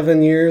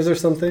 11 years or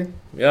something?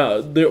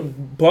 Yeah,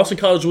 Boston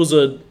College was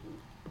a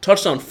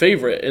touchdown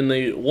favorite, and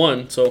they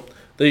won, so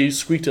they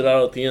squeaked it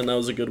out at the end. That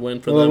was a good win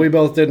for them. Well, we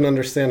both didn't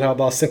understand how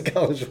Boston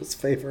College was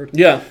favored.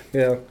 Yeah.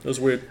 Yeah. It was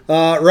weird.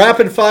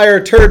 Rapid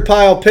fire turd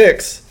pile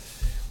picks.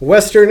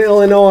 Western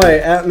Illinois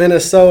at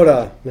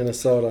Minnesota.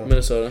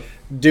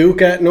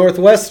 Duke at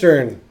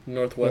Northwestern.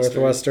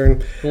 Northwestern.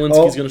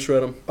 Walensky's going to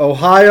shred them.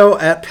 Ohio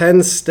at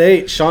Penn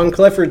State. Sean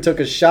Clifford took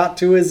a shot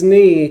to his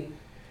knee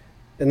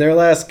in their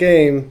last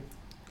game.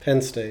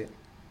 Penn State.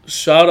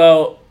 Shout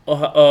out.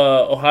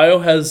 Ohio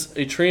has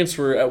a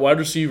transfer at wide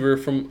receiver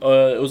from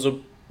it was a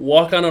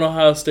walk-on at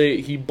Ohio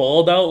State. He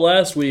balled out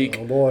last week.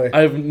 Oh, boy.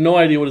 I have no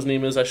idea what his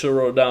name is. I should have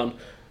wrote it down.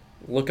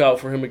 Look out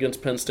for him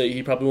against Penn State.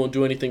 He probably won't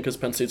do anything because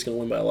Penn State's going to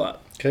win by a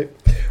lot. Okay.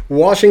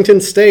 Washington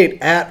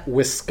State at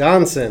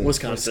Wisconsin.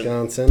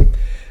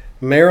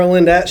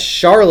 Maryland at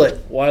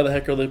Charlotte. Why the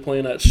heck are they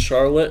playing at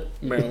Charlotte,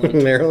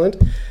 Maryland?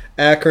 Maryland.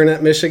 Akron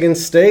at Michigan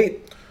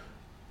State.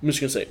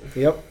 Michigan State.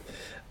 Yep.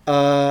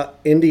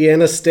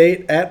 Indiana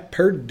State at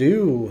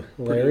Purdue.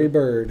 Larry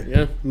Bird.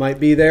 Yeah. Might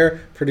be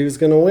there. Purdue's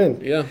going to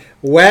win. Yeah.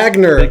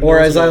 Wagner, or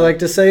as I like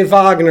to say,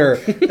 Wagner,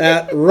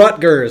 at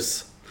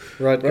Rutgers.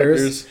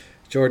 Rutgers.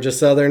 Georgia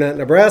Southern at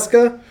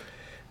Nebraska.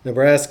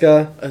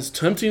 As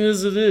tempting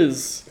as it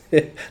is.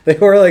 They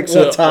were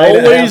tied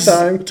at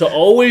halftime. To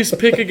always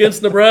pick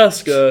against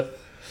Nebraska,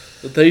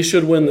 that they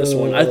should win this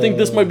one. I think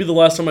this might be the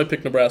last time I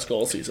pick Nebraska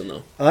all season,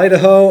 though.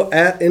 Idaho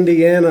at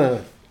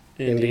Indiana.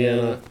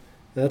 Indiana.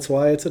 That's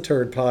why it's a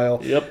turd pile.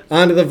 Yep.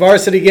 On to the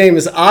varsity game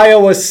is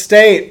Iowa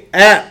State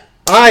at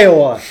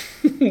Iowa.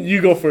 You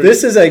go first.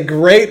 This is a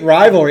great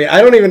rivalry.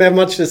 I don't even have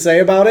much to say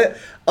about it,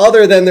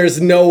 other than there's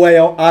no way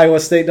Iowa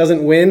State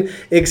doesn't win,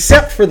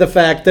 except for the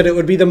fact that it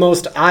would be the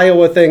most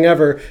Iowa thing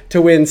ever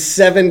to win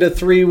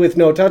 7-3 with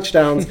no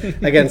touchdowns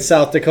against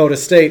South Dakota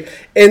State,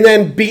 and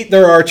then beat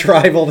their arch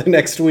rival the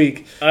next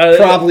week,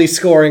 probably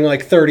scoring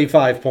like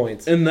 35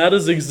 points. And that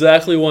is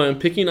exactly why I'm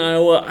picking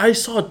Iowa. I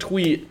saw a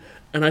tweet,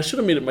 and I should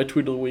have made it my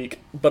tweet of the week,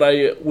 but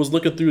I was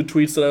looking through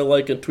tweets that I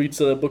like and tweets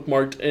that I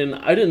bookmarked, and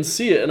I didn't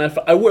see it. And if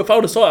I would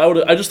have saw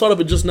it, I just thought of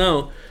it just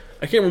now.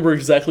 I can't remember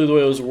exactly the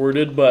way it was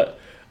worded, but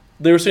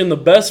they were saying the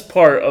best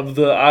part of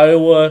the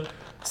Iowa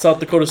South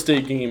Dakota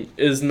State game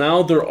is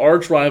now their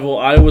arch rival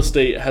Iowa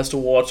State has to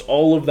watch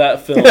all of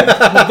that film,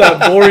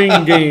 that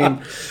boring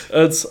game.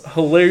 It's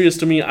hilarious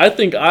to me. I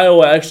think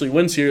Iowa actually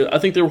wins here. I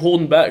think they were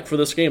holding back for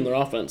this game, their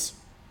offense.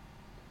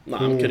 No,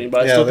 I'm kidding,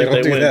 but I still think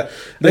they win. That.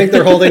 I think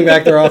they're holding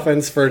back their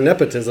offense for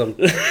nepotism.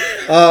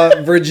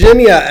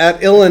 Virginia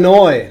at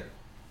Illinois.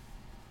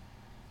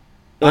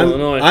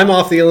 I'm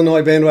off the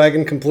Illinois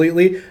bandwagon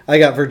completely. I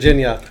got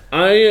Virginia.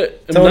 I'm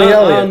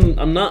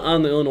not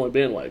on the Illinois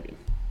bandwagon,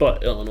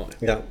 but Illinois.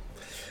 Yeah.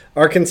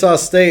 Arkansas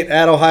State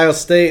at Ohio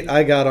State.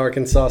 I got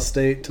Arkansas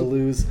State to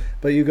lose,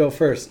 but you go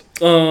first.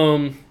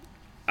 I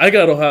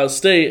got Ohio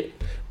State.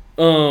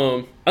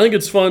 I think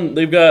it's fun.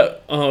 They've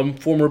got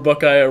former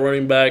Buckeye at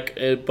running back,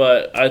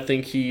 but I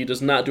think he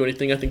does not do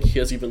anything. I think he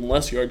has even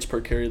less yards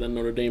per carry than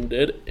Notre Dame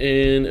did.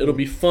 And it'll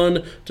be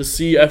fun to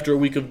see after a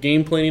week of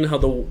game planning how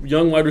the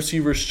young wide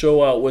receivers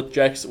show out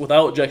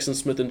without Jackson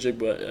Smith and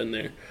Jigba in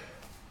there.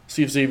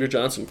 See if Xavier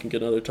Johnson can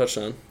get another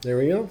touchdown. There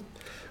we go.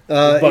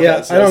 I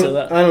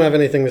don't have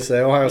anything to say.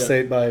 Ohio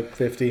State by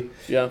 50.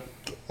 Yeah.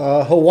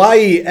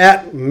 Hawaii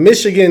at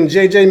Michigan.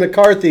 J.J.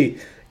 McCarthy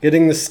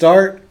getting the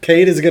start.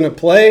 Cade is going to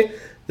play,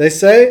 they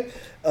say.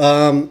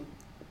 I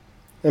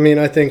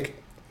think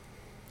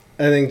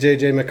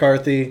J.J.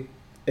 McCarthy,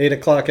 8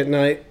 o'clock at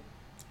night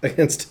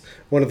against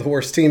one of the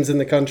worst teams in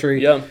the country.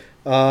 Yeah.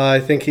 I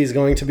think he's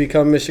going to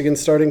become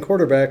Michigan's starting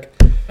quarterback.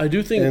 I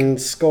do think.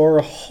 And score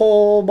a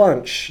whole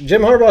bunch.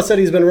 Jim Harbaugh said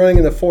he's been running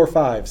in the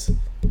 4.5s.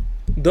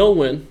 They'll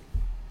win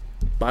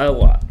by a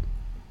lot.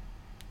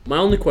 My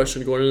only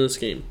question going into this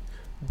game,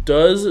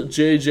 does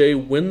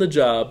JJ win the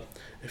job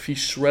if he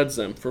shreds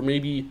them for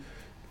maybe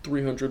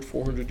 300,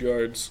 400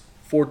 yards,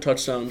 4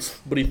 touchdowns,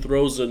 but he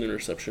throws an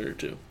interception or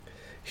 2?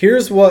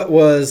 Here's what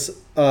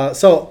was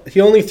so he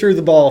only threw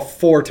the ball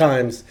 4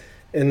 times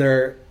in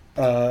their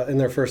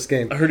first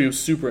game. I heard he was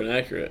super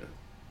inaccurate.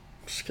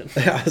 Just kidding.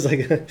 I was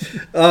like,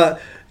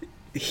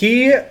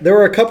 there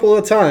were a couple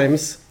of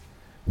times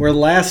where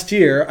last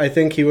year I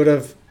think he would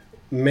have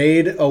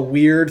made a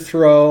weird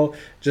throw,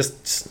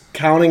 just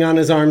counting on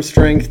his arm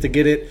strength to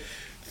get it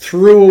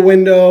through a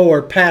window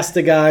or past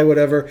a guy,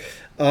 whatever.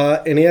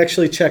 And he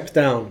actually checked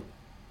down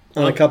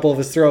on a couple of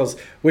his throws,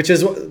 which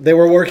is they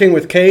were working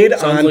with Cade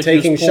on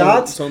taking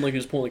shots. Sounded like he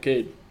was pulling a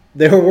Cade.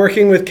 They were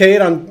working with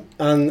Cade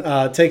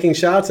on taking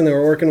shots, and they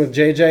were working with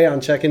JJ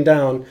on checking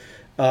down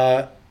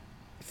 4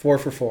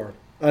 for 4.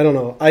 I don't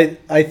know.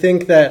 I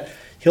think that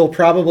he'll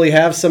probably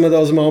have some of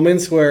those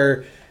moments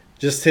where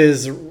just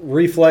his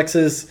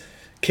reflexes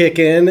kick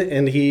in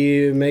and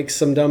he makes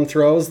some dumb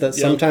throws that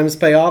sometimes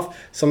pay off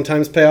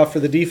for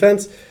the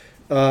defense.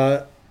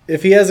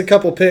 If he has a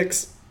couple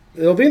picks,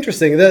 it'll be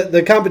interesting.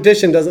 The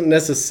competition doesn't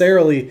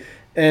necessarily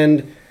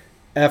end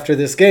after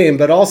this game,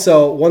 but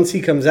also once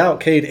he comes out,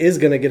 Cade is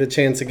going to get a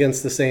chance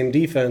against the same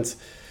defense.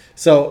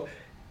 So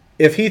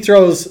if he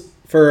throws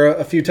for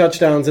a few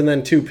touchdowns and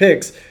then 2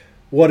 picks,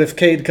 what if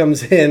Cade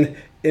comes in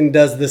and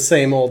does the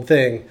same old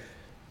thing?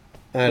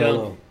 I don't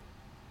know.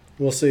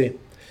 We'll see.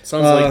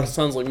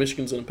 Sounds like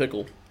Michigan's in a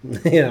pickle.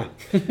 Yeah.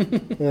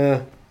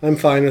 I'm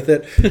fine with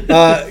it.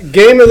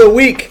 Game of the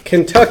week,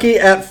 Kentucky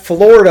at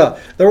Florida.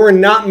 There were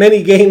not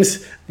many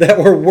games that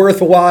were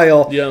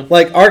worthwhile. Yeah.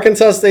 Like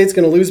Arkansas State's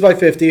going to lose by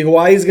 50.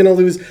 Hawaii's going to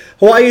lose.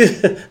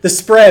 The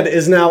spread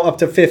is now up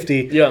to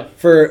 50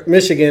 for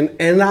Michigan.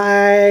 And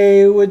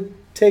I would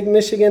take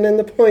Michigan in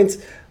the points.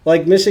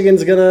 Like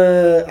Michigan's going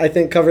to, I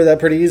think, cover that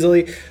pretty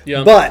easily.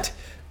 Yeah. But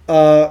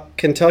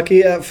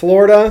Kentucky at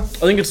Florida. I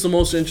think it's the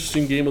most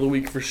interesting game of the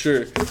week for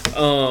sure.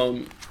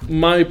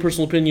 My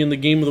personal opinion, the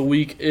game of the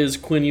week is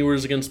Quinn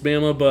Ewers against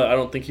Bama, but I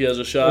don't think he has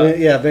a shot.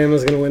 Yeah,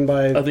 Bama's going to win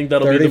by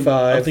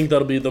 35. I think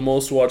that'll be the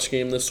most watched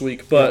game this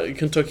week. But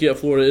Kentucky at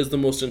Florida is the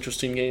most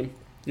interesting game.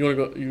 You want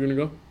to go? You're going to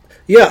go?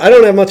 Yeah, I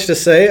don't have much to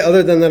say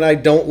other than that I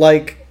don't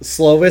like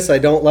Slovis. I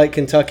don't like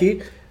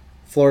Kentucky.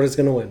 Florida's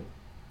going to win.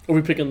 Are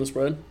we picking the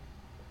spread?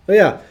 Oh,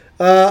 yeah.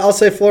 I'll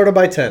say Florida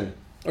by 10.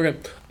 Okay.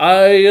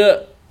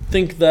 I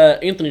think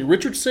that Anthony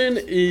Richardson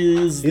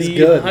is the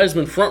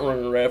Heisman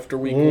frontrunner after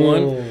week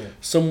 1.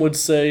 Some would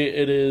say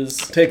it is.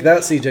 Take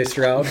that, C.J.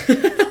 Stroud.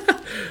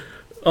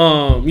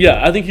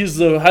 I think he's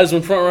the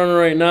Heisman frontrunner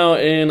right now,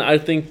 and I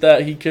think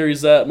that he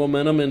carries that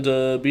momentum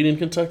into beating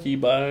Kentucky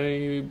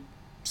by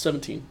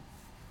 17.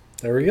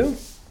 There we go.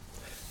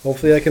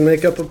 Hopefully I can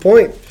make up a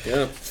point.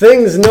 Yeah.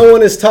 Things no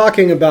one is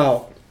talking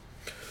about.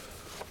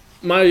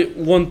 My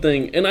one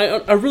thing, and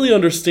I really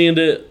understand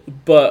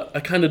it, but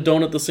I kind of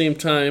don't at the same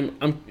time.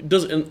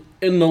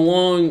 In the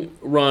long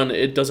run,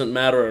 it doesn't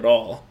matter at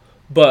all.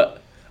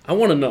 But I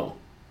want to know.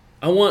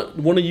 I want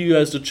one of you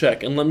guys to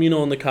check and let me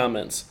know in the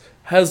comments.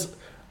 Has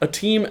a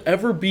team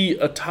ever beat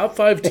a top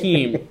 5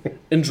 team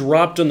and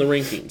dropped in the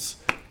rankings?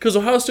 Because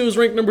Ohio State was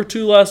ranked number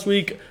 2 last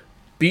week,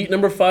 beat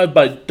number 5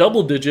 by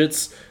double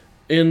digits,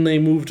 and they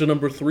moved to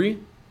number 3.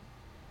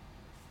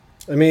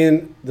 I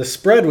mean, the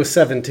spread was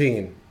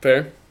 17.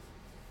 Fair.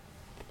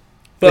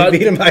 But they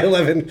beat him by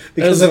 11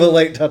 because of a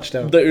late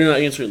touchdown. You're not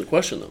answering the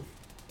question, though.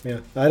 Yeah,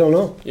 I don't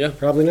know. Yeah.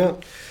 Probably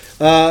not.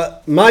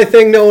 My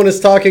thing no one is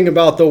talking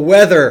about, the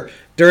weather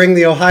during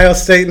the Ohio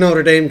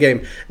State-Notre Dame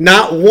game.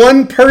 Not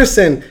one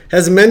person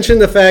has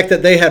mentioned the fact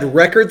that they had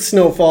record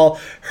snowfall,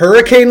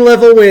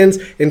 hurricane-level winds,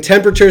 and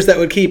temperatures that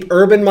would keep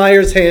Urban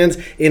Meyer's hands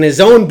in his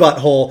own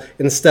butthole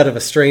instead of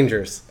a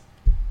stranger's.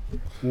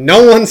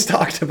 No one's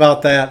talked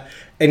about that,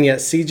 and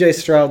yet C.J.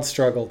 Stroud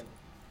struggled.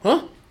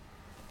 Huh?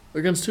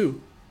 Against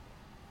who?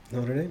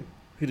 Notre Dame.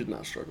 He did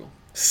not struggle.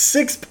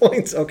 6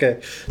 points.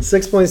 Okay.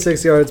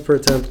 6.6 yards per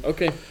attempt.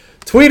 Okay.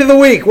 Tweet of the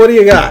week. What do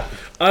you got?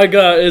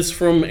 It's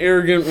from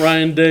Arrogant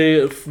Ryan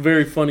Day, a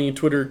very funny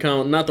Twitter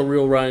account. Not the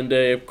real Ryan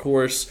Day, of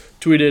course.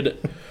 Tweeted,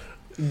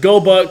 "Go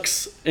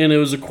Bucks," and it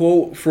was a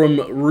quote from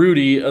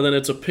Rudy, and then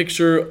it's a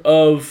picture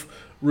of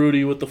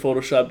Rudy with the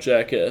Photoshop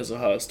jacket as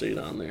Ohio State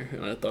on there,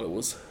 and I thought it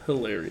was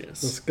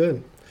hilarious. That's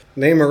good.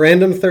 Name a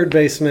random third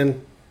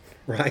baseman,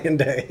 Ryan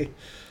Day.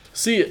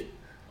 See,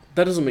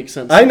 that doesn't make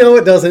sense. I know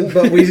it doesn't,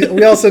 but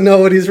we also know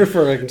what he's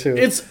referring to.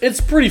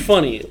 It's pretty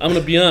funny, I'm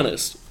going to be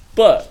honest.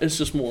 But it's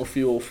just more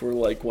fuel for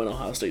like when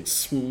Ohio State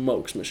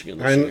smokes Michigan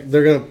this year.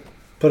 They're going to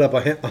put up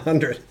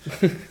 100.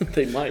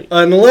 They might.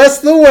 Unless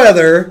the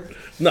weather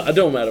No, it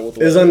don't matter what the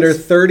weather is under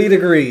 30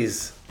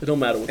 degrees. It don't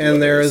matter what the and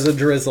weather there is a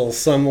drizzle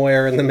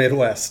somewhere in the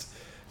Midwest.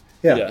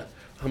 Yeah.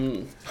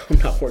 I'm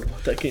not worried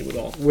about that game at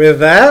all. With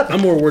that,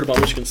 I'm more worried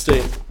about Michigan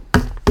State.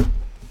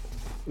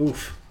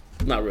 oof.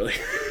 Not really.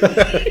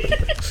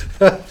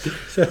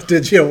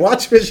 Did you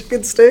watch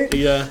Michigan State?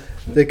 Yeah.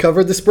 They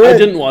covered the spread. I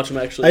didn't watch them,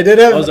 actually. I did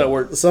have I was at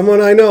work.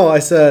 someone I know. I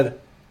said,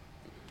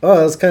 "Oh,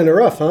 that was kind of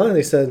rough, huh?" And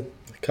he said,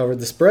 "They covered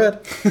the spread."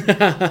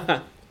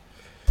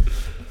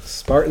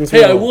 Spartans.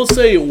 Hey, won. I will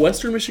say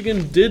Western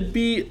Michigan did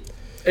beat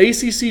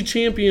ACC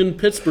champion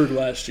Pittsburgh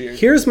last year.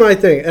 Here's my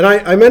thing, and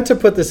I meant to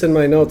put this in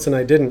my notes and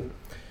I didn't.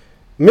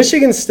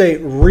 Michigan State,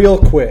 real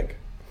quick,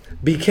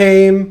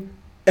 became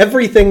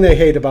everything they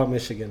hate about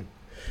Michigan.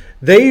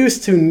 They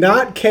used to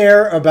not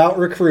care about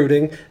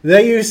recruiting.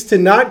 They used to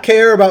not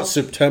care about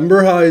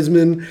September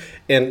Heisman.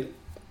 And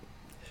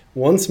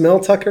once Mel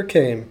Tucker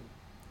came,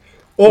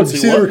 did you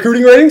see the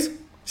recruiting ratings?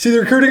 See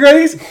the recruiting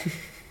ratings?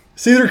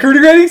 See the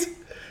recruiting ratings?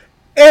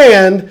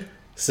 And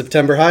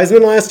September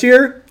Heisman last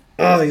year,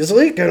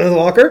 obviously, Kenneth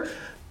Walker.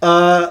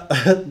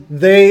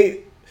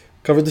 They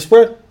covered the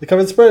spread.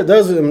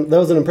 That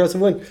was an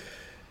impressive win.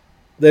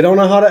 They don't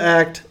know how to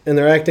act, and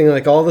they're acting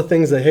like all the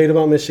things they hate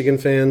about Michigan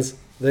fans.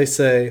 They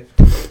say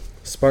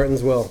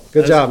Spartans will.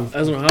 Good job.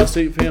 As an Ohio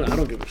State fan, I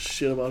don't give a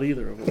shit about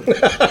either of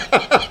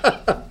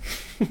them.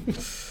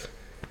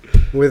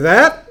 With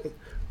that,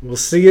 we'll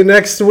see you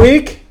next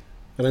week.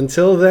 And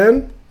until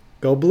then,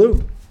 go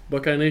blue.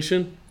 Buckeye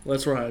Nation,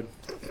 let's ride.